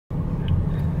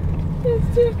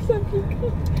It's too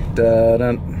exciting.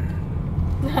 Da-dun.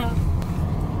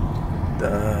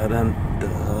 Da-dun,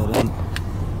 da-dun.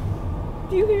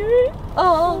 Do you hear it?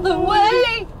 All the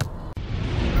way!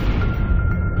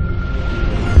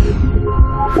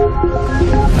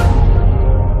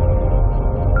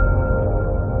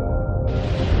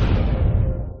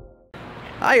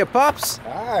 Hiya, Pops.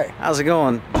 Hi. How's it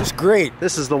going? Just great.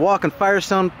 This is the walk in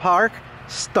Firestone Park,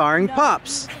 starring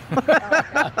Pops.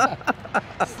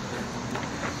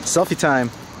 Selfie time.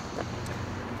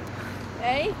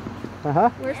 Hey? Uh-huh.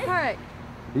 Where's Park?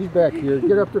 He's back here.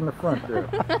 Get up in the front there.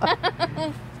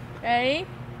 Ready?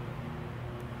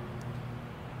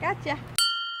 Gotcha.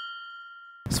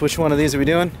 So which one of these are we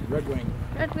doing? Red Wing.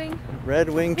 Red Wing. Red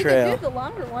Wing We Trail. could do the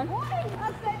longer one.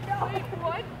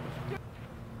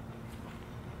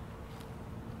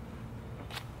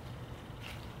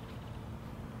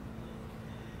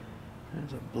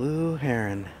 There's a blue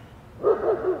heron.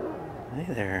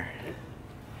 Hey there.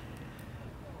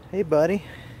 Hey, buddy.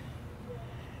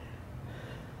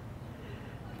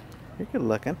 You're good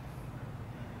looking.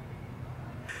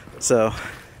 So,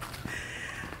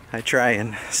 I try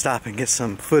and stop and get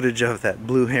some footage of that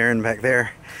blue heron back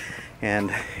there. And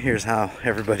here's how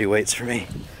everybody waits for me.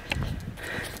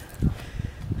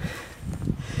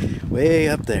 Way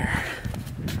up there.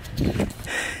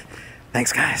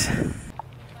 Thanks, guys.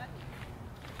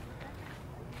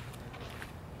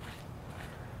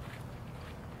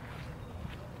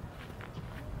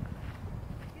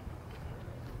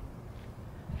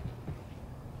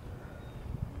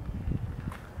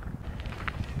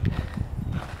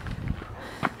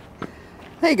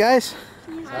 Hey guys.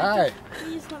 Hi.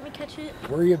 Please let me catch it.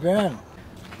 Where you been?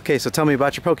 Okay, so tell me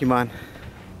about your Pokemon.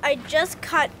 I just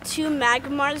caught 2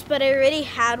 Magmars, but I already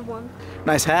had one.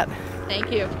 Nice hat.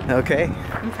 Thank you. Okay.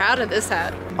 I'm proud of this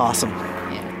hat. Awesome.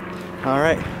 Yeah. All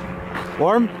right.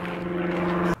 Warm?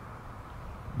 I'm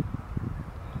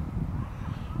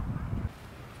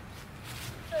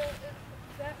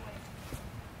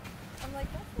like,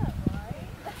 that's not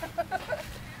right.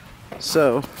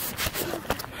 So,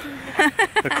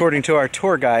 according to our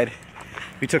tour guide,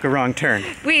 we took a wrong turn.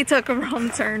 We took a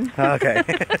wrong turn. Okay.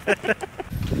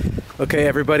 Okay,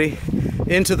 everybody,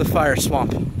 into the fire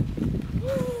swamp.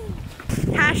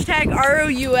 Hashtag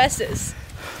ROUSs.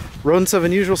 Rodents of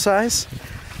unusual size?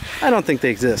 I don't think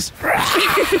they exist.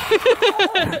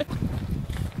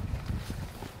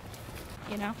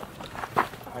 You know?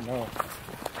 I know.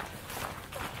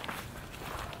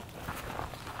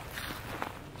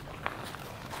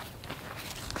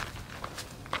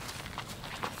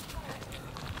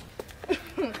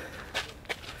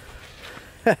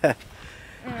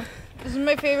 This is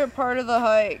my favorite part of the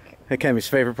hike. Kemi's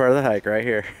favorite part of the hike, right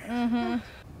here. Mm-hmm.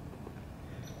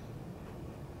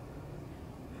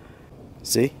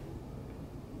 See?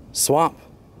 Swamp.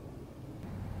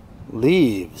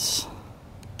 Leaves.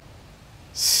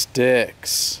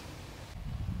 Sticks.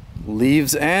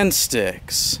 Leaves and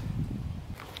sticks.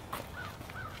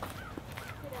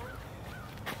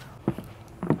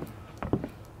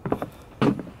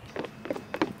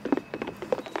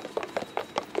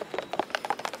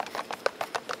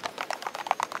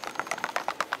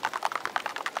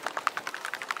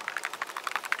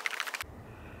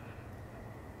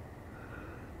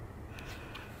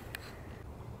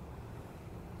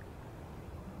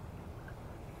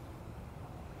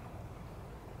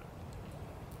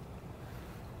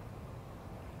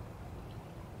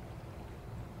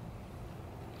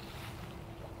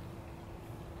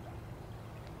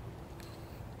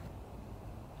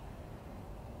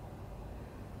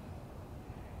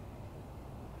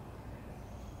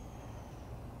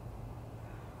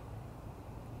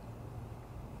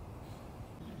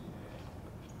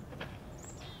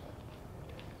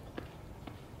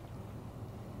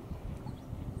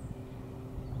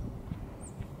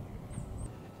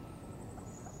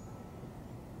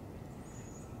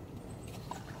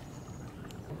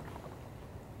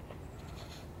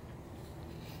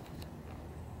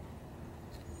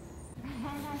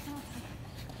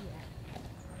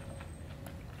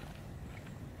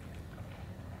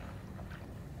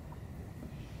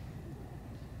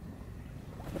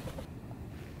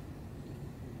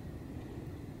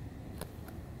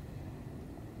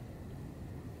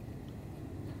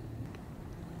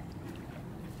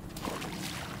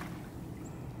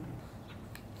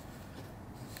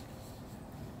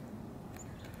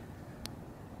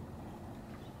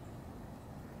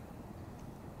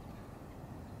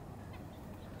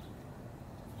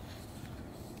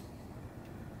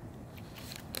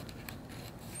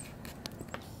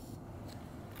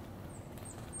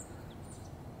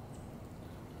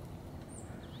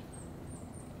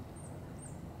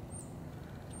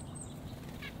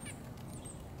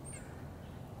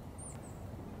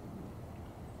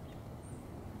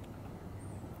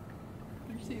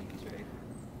 tube is right.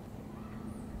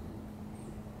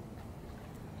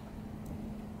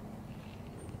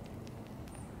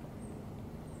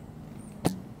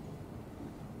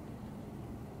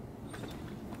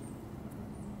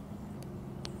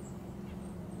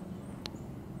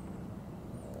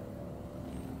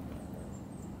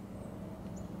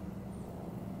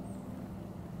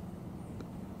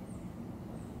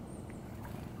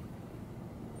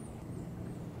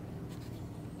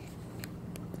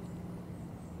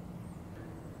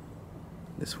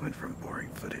 This went from boring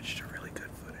footage to really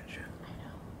good footage.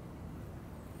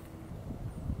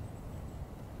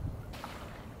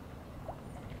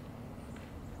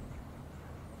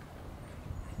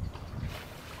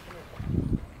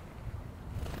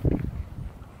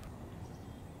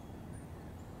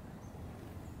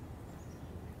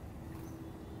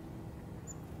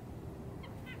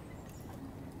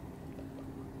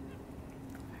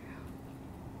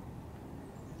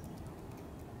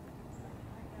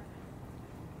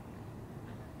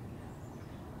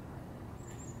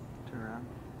 Turn around.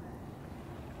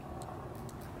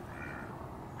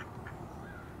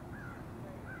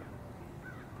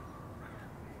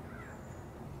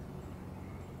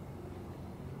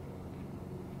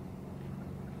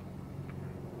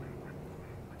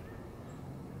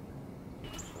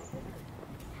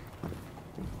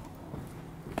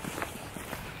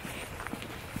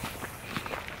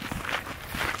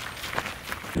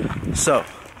 So,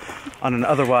 on an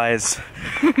otherwise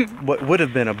what would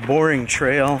have been a boring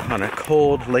trail on a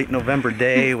cold late November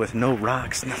day with no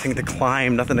rocks, nothing to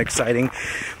climb, nothing exciting,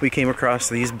 we came across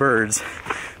these birds.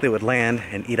 They would land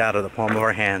and eat out of the palm of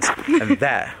our hands, and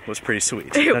that was pretty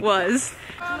sweet. It was.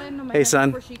 Hey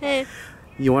son, Hey,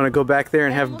 you want to go back there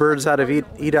and have birds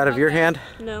eat out of your hand?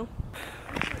 no.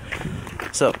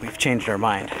 So we've changed our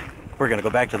mind. We're gonna go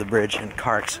back to the bridge, and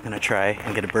Kark's gonna try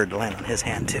and get a bird to land on his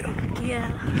hand too.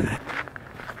 Yeah.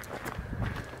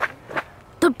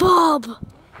 The bob!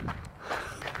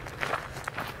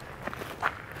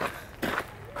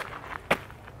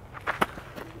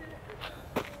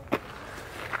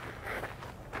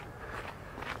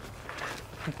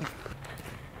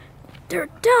 They're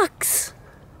ducks!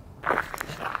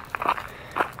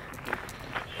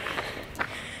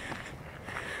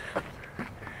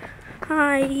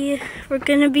 Hi, we're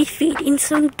gonna be feeding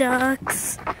some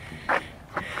ducks.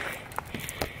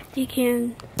 You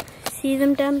can see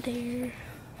them down there.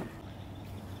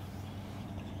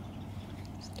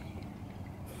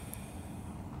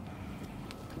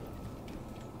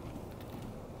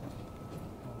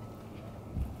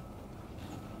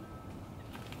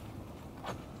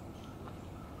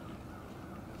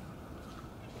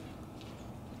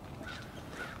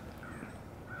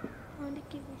 I want to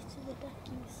give these to the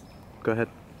duckies. Go ahead.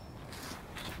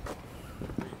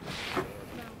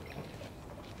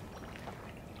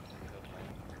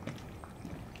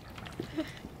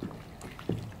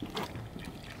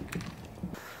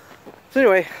 So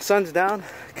anyway, sun's down,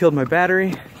 killed my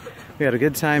battery. We had a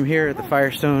good time here at the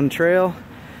Firestone Trail.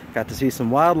 Got to see some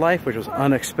wildlife, which was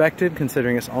unexpected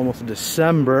considering it's almost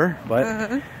December.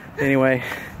 But anyway,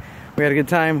 we had a good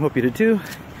time. Hope you did too.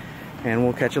 And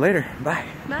we'll catch you later. Bye.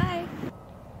 Bye.